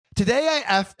Today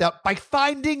I effed up by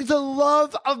finding the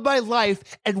love of my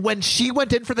life, and when she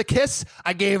went in for the kiss,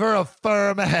 I gave her a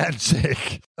firm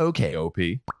handshake. Okay, OP.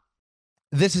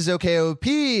 This is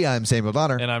OKOP. I'm Samuel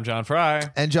Donner. And I'm John Fry.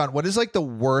 And John, what is like the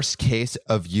worst case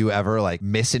of you ever like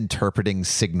misinterpreting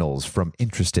signals from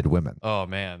interested women? Oh,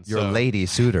 man. Your lady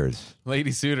suitors.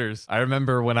 Lady suitors. I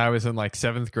remember when I was in like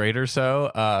 7th grade or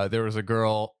so, there was a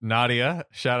girl, Nadia.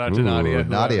 Shout out to Nadia.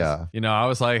 Nadia. I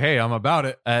was like, hey, I'm about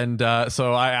it. And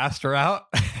so I asked her out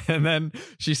and then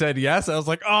she said yes. I was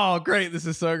like, oh, great. This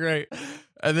is so great.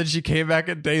 And then she came back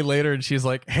a day later and she's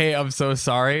like, hey, I'm so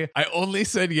sorry. I only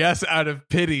said yes out of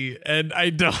pity and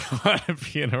I don't want to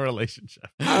be in a relationship.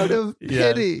 Out of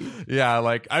pity? Yeah,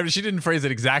 like she didn't phrase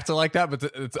it exactly like that, but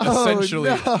it's essentially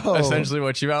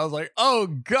what she meant. I was like, oh,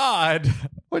 God.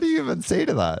 What do you even say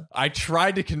to that? I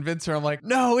tried to convince her. I'm like,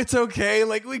 no, it's okay.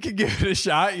 Like, we can give it a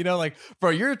shot. Like,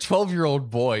 bro, you're a 12-year-old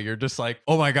boy. You're just like,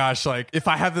 oh my gosh, like if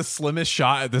I have the slimmest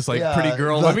shot at this like pretty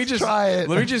girl, let me just try it.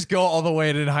 Let me just go all the way.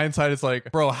 And in hindsight, it's like,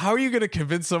 bro, how are you going to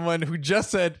convince someone who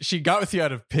just said she got with you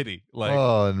out of pity? Like,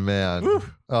 oh man. Whew.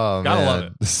 Oh, gotta man. love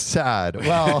it. Sad.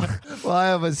 Well, I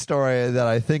have a story that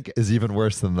I think is even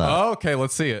worse than that. Oh, okay,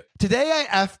 let's see it. Today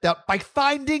I effed up by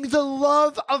finding the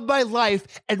love of my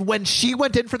life, and when she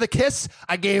went in for the kiss,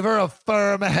 I gave her a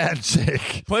firm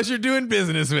handshake. Pleasure doing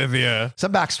business with you.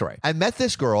 Some backstory. I met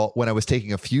this girl when I was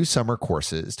taking a few summer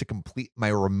courses to complete my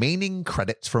remaining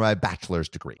credits for my bachelor's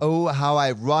degree. Oh, how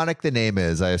ironic the name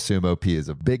is. I assume OP is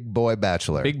a big boy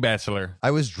bachelor. Big bachelor.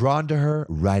 I was drawn to her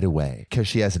right away because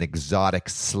she has an exotic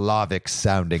Slavic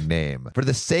sounding name. For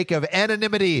the sake of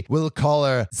anonymity, we'll call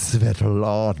her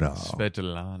Svetlana.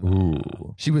 Svetlana.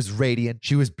 Ooh. She was radiant.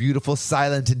 She was beautiful,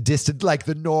 silent, and distant like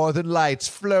the northern lights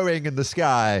flowing in the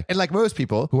sky. And like most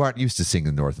people who aren't used to seeing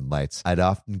the northern lights, I'd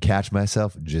often catch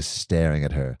myself just staring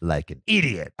at her like an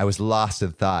idiot. I was lost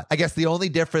in thought. I guess the only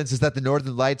difference is that the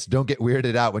northern lights don't get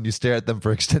weirded out when you stare at them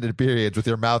for extended periods with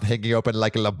your mouth hanging open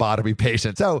like a lobotomy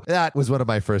patient. So that was one of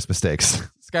my first mistakes.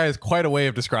 This guy has quite a way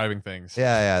of describing things.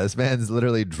 Yeah. This man's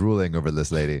literally drooling over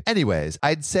this lady. Anyways,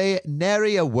 I'd say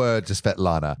nary a word to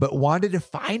Svetlana, but wanted to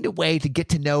find a way to get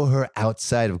to know her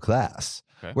outside of class.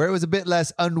 Okay. Where it was a bit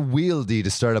less unwieldy to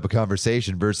start up a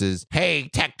conversation versus, hey,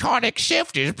 Tectonic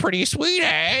Shift is pretty sweet,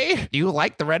 eh? Do you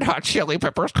like the Red Hot Chili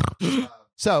Peppers?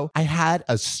 So I had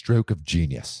a stroke of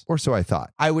genius, or so I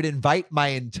thought. I would invite my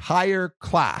entire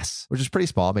class, which is pretty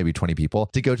small, maybe 20 people,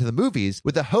 to go to the movies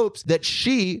with the hopes that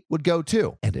she would go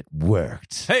too. And it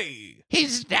worked. Hey!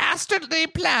 His dastardly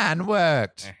plan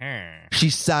worked. She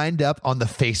signed up on the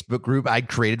Facebook group I'd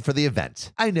created for the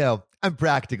event. I know, I'm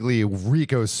practically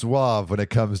Rico Suave when it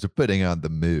comes to putting on the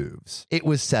moves. It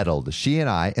was settled. She and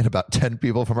I, and about 10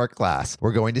 people from our class,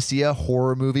 were going to see a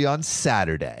horror movie on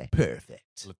Saturday. Perfect.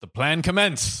 Let the plan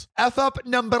commence. F up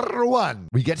number 1.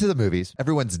 We get to the movies.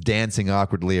 Everyone's dancing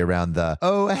awkwardly around the,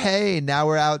 oh, hey, now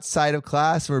we're outside of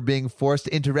class and we're being forced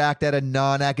to interact at a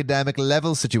non-academic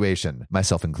level situation,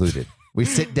 myself included. We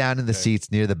sit down in the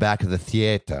seats near the back of the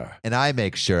theater, and I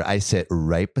make sure I sit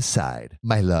right beside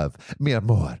my love, mi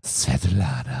amor,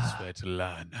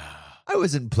 Svetlana. I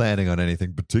wasn't planning on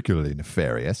anything particularly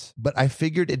nefarious, but I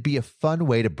figured it'd be a fun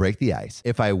way to break the ice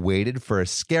if I waited for a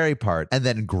scary part and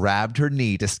then grabbed her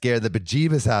knee to scare the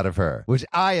bejeebus out of her, which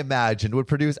I imagined would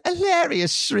produce a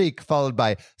hilarious shriek followed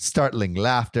by startling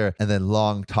laughter and then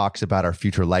long talks about our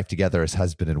future life together as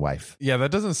husband and wife. Yeah,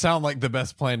 that doesn't sound like the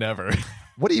best plan ever.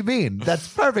 What do you mean? That's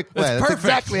perfect plan. That's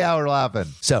exactly how it'll happen.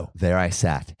 So there I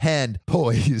sat, hand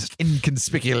poised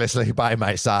inconspicuously by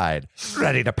my side,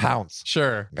 ready to pounce.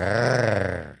 Sure.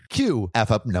 Cue F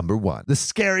up number 1. The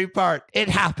scary part. It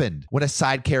happened when a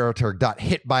side character got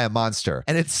hit by a monster,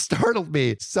 and it startled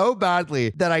me so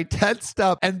badly that I tensed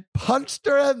up and punched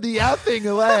her in the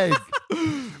effing leg.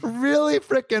 Really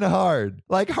freaking hard.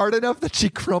 Like hard enough that she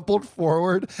crumpled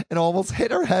forward and almost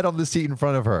hit her head on the seat in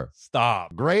front of her.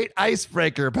 Stop. Great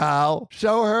icebreaker, pal.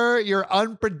 Show her you're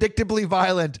unpredictably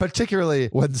violent, particularly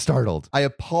when startled. I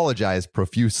apologized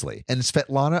profusely, and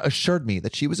Svetlana assured me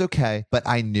that she was okay, but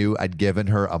I knew I'd given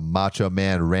her a Macho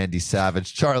Man Randy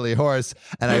Savage Charlie horse,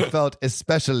 and I felt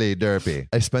especially derpy.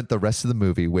 I spent the rest of the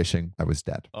movie wishing I was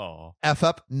dead. Oh. F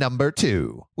up number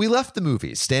 2. We left the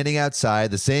movies, standing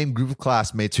outside, the same group of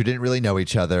classmates who didn't really know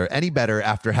each other any better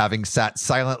after having sat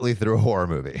silently through a horror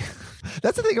movie.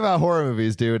 That's the thing about horror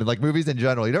movies, dude, and like movies in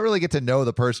general. You don't really get to know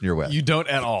the person you're with. You don't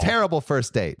at all. Terrible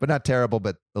first date, but not terrible,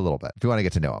 but a little bit. If you want to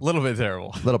get to know them. A little bit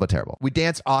terrible. A little bit terrible. We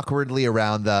dance awkwardly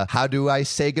around the how do I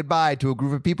say goodbye to a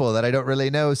group of people that I don't really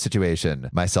know situation,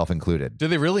 myself included. Do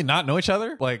they really not know each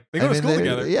other? Like, they go to school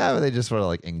together. Yeah, but they just were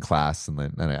like in class, and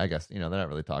then I guess, they're not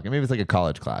really talking. Maybe it's like a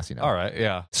college class, All right,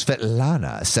 yeah.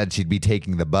 Svetlana said she'd be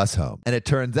taking the bus home, and it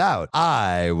turns out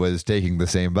I was taking the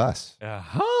same bus.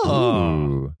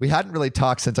 Ooh. We hadn't really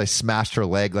talked since I smashed her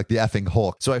leg like the effing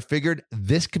Hulk, so I figured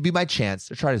this could be my chance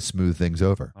to try to smooth things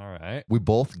over. All right. We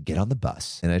both get on the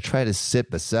bus, and I try to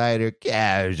sit beside her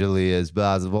casually as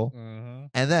possible.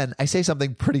 And then I say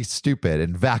something pretty stupid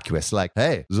and vacuous like,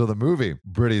 hey, so the movie,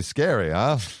 pretty scary,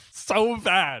 huh? So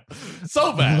bad.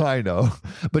 So bad. I know.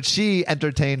 But she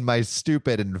entertained my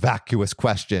stupid and vacuous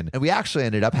question, and we actually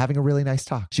ended up having a really nice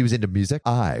talk. She was into music.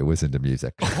 I was into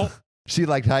music. She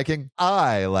liked hiking.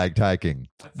 I liked hiking.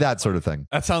 That sort of thing.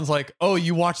 That sounds like, oh,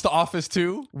 you watched The Office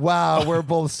too? Wow, we're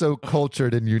both so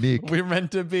cultured and unique. We're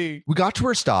meant to be. We got to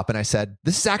her stop and I said,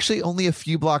 this is actually only a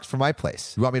few blocks from my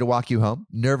place. You want me to walk you home?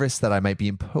 Nervous that I might be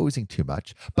imposing too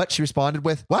much. But she responded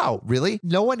with, wow, really?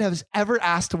 No one has ever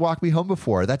asked to walk me home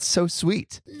before. That's so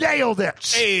sweet. Nailed it.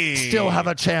 Hey. Still have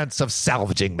a chance of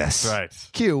salvaging this. Right.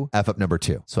 Cue F up number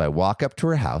 2. So I walk up to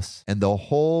her house and the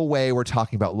whole way we're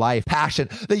talking about life, passion,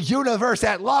 the universe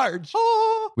at large.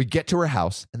 We get to her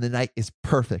house and the night is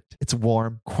perfect. It's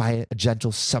warm, quiet, a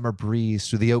gentle summer breeze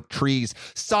through the oak trees,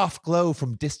 soft glow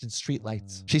from distant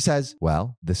streetlights. She says,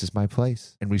 well, this is my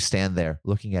place. And we stand there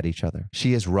looking at each other.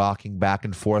 She is rocking back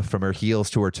and forth from her heels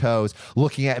to her toes,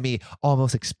 looking at me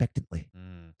almost expectantly.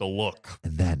 The look.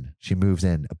 And then she moves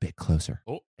in a bit closer.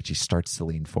 Oh. And she starts to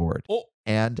lean forward. Oh.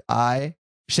 And I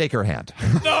shake her hand.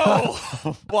 No!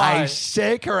 Why? I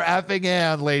shake her effing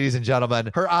hand, ladies and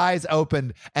gentlemen. Her eyes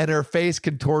opened and her face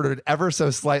contorted ever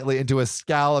so slightly into a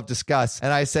scowl of disgust.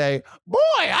 And I say, boy,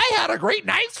 I had a great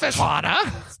night,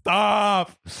 Svetlana.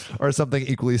 Stop. Or something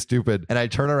equally stupid. And I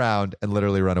turn around and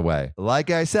literally run away. Like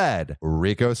I said,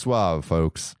 Rico Suave,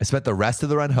 folks. I spent the rest of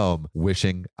the run home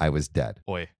wishing I was dead.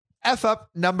 Boy. F up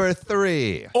number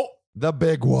 3. Oh. The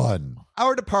big one.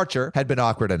 Our departure had been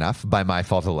awkward enough, by my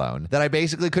fault alone, that I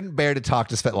basically couldn't bear to talk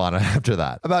to Svetlana after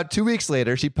that. About 2 weeks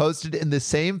later, she posted in the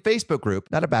same Facebook group,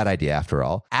 not a bad idea after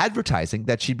all, advertising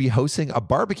that she'd be hosting a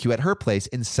barbecue at her place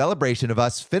in celebration of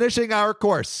us finishing our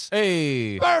course.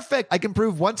 Hey. Perfect! I can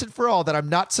prove once and for all that I'm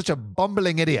not such a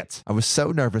bumbling idiot. I was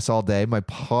so nervous all day. My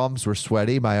palms were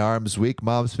sweaty, my arms weak,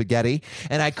 mom spaghetti,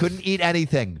 and I couldn't eat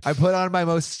anything. I put on my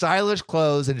most stylish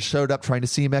clothes and showed up trying to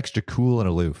seem extra cool and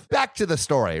aloof. Back to the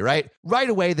story, right? Right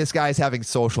away, this guy's having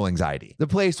social anxiety. The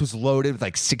place was loaded with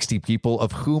like 60 people,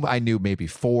 of whom I knew maybe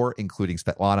 4, including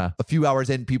Svetlana. A few hours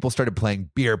in, people started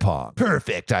playing beer pong.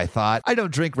 Perfect, I thought. I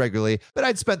don't drink regularly, but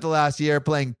I'd spent the last year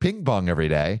playing ping pong every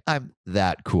day. I'm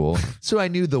that cool. So I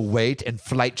knew the weight and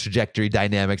flight trajectory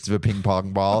dynamics of a ping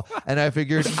pong ball, and I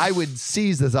figured I would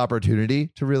seize this opportunity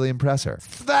to really impress her.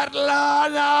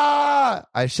 Svetlana!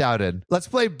 I shouted, let's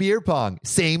play beer pong.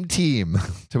 Same team.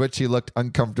 To which she looked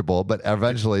uncomfortable, but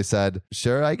eventually said,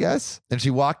 sure, I guess. And she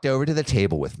walked over to the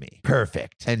table with me.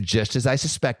 Perfect. And just as I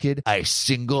suspected, I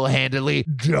single-handedly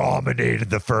dominated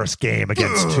the first game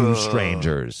against 2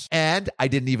 strangers. And I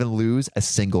didn't even lose a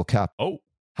single cup. Oh.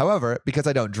 However, because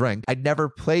I don't drink, I'd never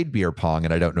played beer pong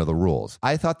and I don't know the rules.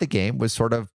 I thought the game was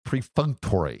sort of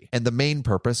perfunctory, and the main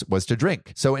purpose was to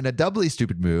drink. So in a doubly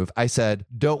stupid move, I said,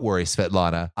 don't worry,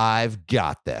 Svetlana, I've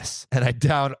got this. And I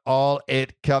downed all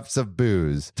 8 cups of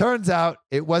booze. Turns out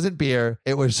it wasn't beer,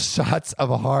 it was shots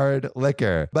of hard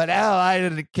liquor. But hell, I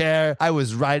didn't care. I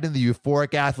was riding the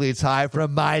euphoric athlete's high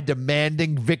from my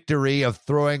demanding victory of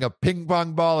throwing a ping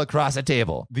pong ball across a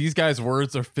table. These guys'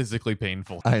 words are physically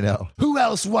painful. I know. Who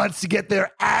else wants to get their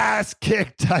ass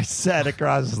kicked? I said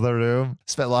across the room.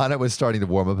 Svetlana was starting to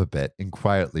warm up a bit and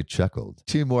quietly chuckled.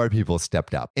 2 more people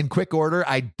stepped up. In quick order,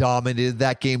 I dominated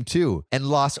that game too and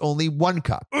lost only 1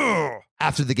 cup.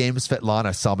 After the game,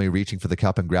 Svetlana saw me reaching for the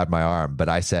cup and grabbed my arm, but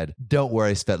I said, don't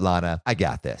worry, Svetlana, I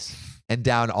got this. And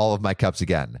down all of my cups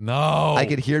again. No. I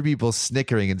could hear people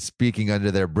snickering and speaking under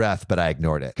their breath, but I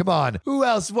ignored it. Come on, who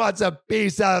else wants a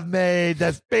piece of me?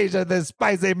 This piece of this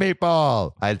spicy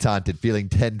meatball? I taunted, feeling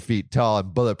 10 feet tall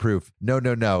and bulletproof. No.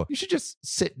 You should just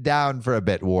sit down for a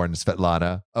bit, warned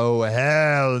Svetlana. Oh,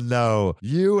 hell no.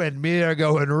 You and me are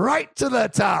going right to the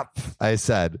top. I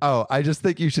said. Oh, I just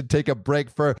think you should take a break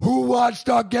for Who Wants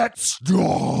to Get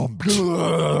Stomped?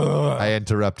 I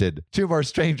interrupted. Two more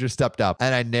strangers stepped up,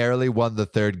 and I narrowly won the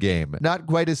third game. Not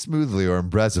quite as smoothly or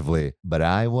impressively, but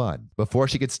I won. Before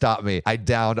she could stop me, I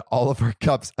downed all of her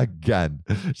cups again.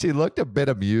 She looked a bit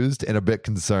amused and a bit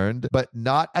concerned, but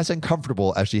not as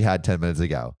uncomfortable as she had 10 minutes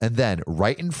ago. And then,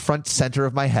 right in front center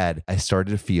of my head, I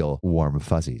started to feel warm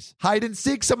fuzzies. Hide and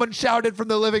seek, someone shouted from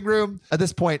the living room. At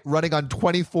this point, running on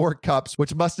 24 cups,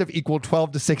 which must have equaled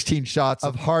 12 to 16 shots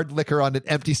of hard liquor on an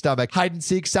empty stomach, hide and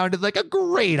seek sounded like a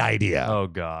great idea. Oh,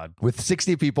 God. With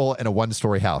 60 people in a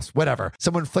one-story house, whatever.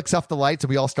 Someone flicks off the lights and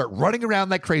we all start running around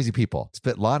like crazy people.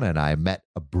 Svetlana and I met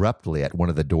abruptly at one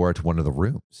of the door to one of the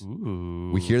rooms.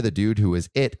 Ooh. We hear the dude who was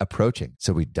it approaching,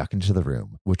 so we duck into the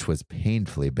room, which was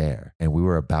painfully bare, and we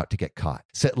were about to get caught.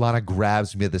 Svetlana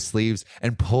grabs me by the sleeves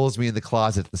and pulls me in the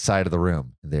closet at the side of the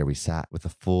room. And there we sat with the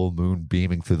full moon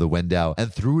beaming through the window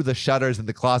and through the shutters in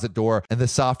the closet door and the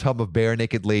soft hum of bare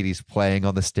naked ladies playing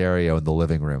on the stereo in the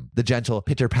living room, the gentle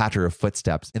pitter-patter of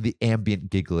footsteps, and the ambient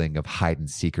giggling of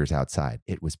hide-and-seekers outside.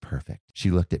 It was perfect. She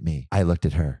looked at me. I looked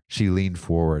at her. She leaned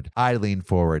forward. I leaned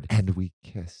forward, and we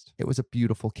kissed. It was a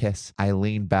beautiful kiss. I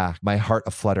lean back, my heart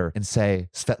aflutter, and say,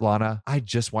 Svetlana, I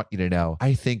just want you to know,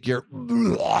 I think you're...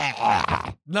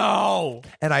 No!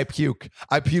 And I puke.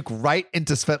 I puke right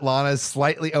into Svetlana's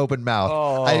slightly open mouth.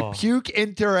 Oh. I puke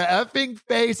into her effing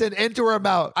face and into her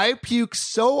mouth. I puke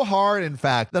so hard, in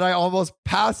fact, that I almost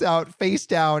pass out face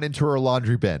down into her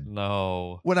laundry bin.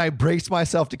 No. When I brace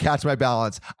myself to catch my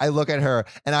balance, I look at her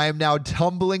and I am now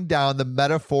tumbling down the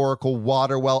metaphorical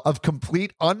water well of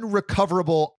complete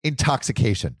unrecoverable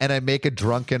intoxication. And I make a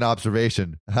drunken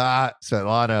observation. Ha,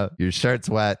 Svetlana, your shirt's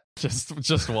wet.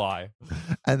 Just why?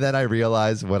 And then I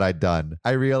realize what I'd done.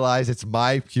 I realize it's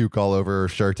my puke all over her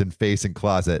shirt and face and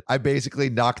closet. I basically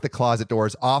knock the closet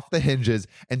doors off the hinges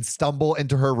and stumble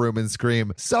into her room and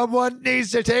scream, someone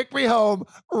needs to take me home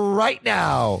right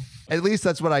now. At least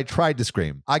that's what I tried to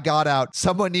scream. I got out,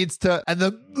 someone needs to, and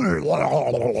then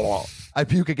I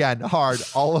puke again, hard,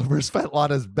 all over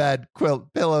Svetlana's bed,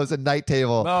 quilt, pillows, and night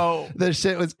table. No. The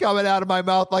shit was coming out of my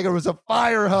mouth like it was a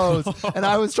fire hose, and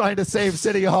I was trying to save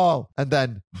City Hall. And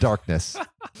then darkness.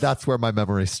 That's where my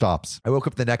memory stops. I woke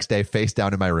up the next day face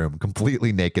down in my room,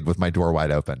 completely naked with my door wide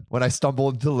open. When I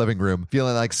stumbled into the living room,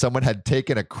 feeling like someone had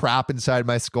taken a crap inside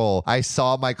my skull, I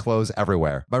saw my clothes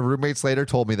everywhere. My roommates later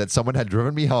told me that someone had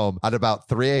driven me home at about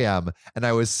 3 a.m. and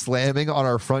I was slamming on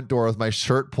our front door with my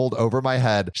shirt pulled over my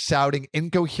head, shouting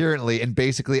incoherently in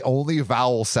basically only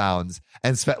vowel sounds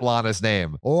and Svetlana's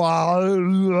name.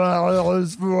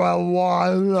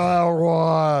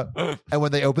 And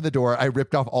when they opened the door, I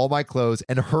ripped off all my clothes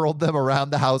and hurled them around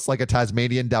the house like a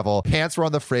Tasmanian devil. Pants were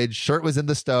on the fridge, shirt was in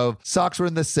the stove, socks were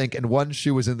in the sink, and one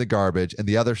shoe was in the garbage, and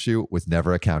the other shoe was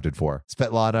never accounted for.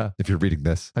 Svetlana, if you're reading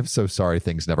this, I'm so sorry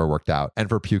things never worked out, and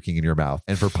for puking in your mouth,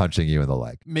 and for punching you in the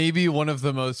leg. Maybe one of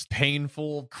the most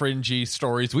painful, cringy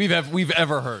stories we've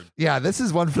ever heard. Yeah, this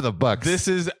is one for the books. This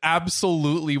is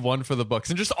absolutely one for the books.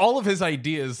 And just all of his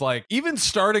ideas, like even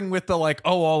starting with the like,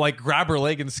 oh, I'll like grab her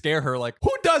leg and scare her. Like,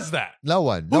 who does that? No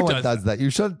one does that. You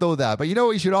shouldn't do that. But you know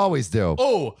what you should always do?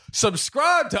 Oh,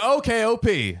 subscribe to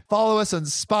OKOP. Follow us on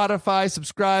Spotify,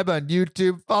 subscribe on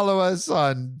YouTube, follow us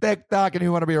on TikTok, and if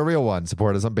you want to be a real one,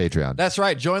 support us on Patreon. That's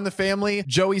right. Join the family.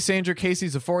 Joey, Sandra, Casey,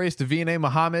 Zephorius, Davine,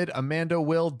 Muhammad, Amanda,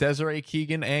 Will, Desiree,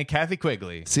 Keegan, and Kathy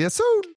Quigley. See you soon.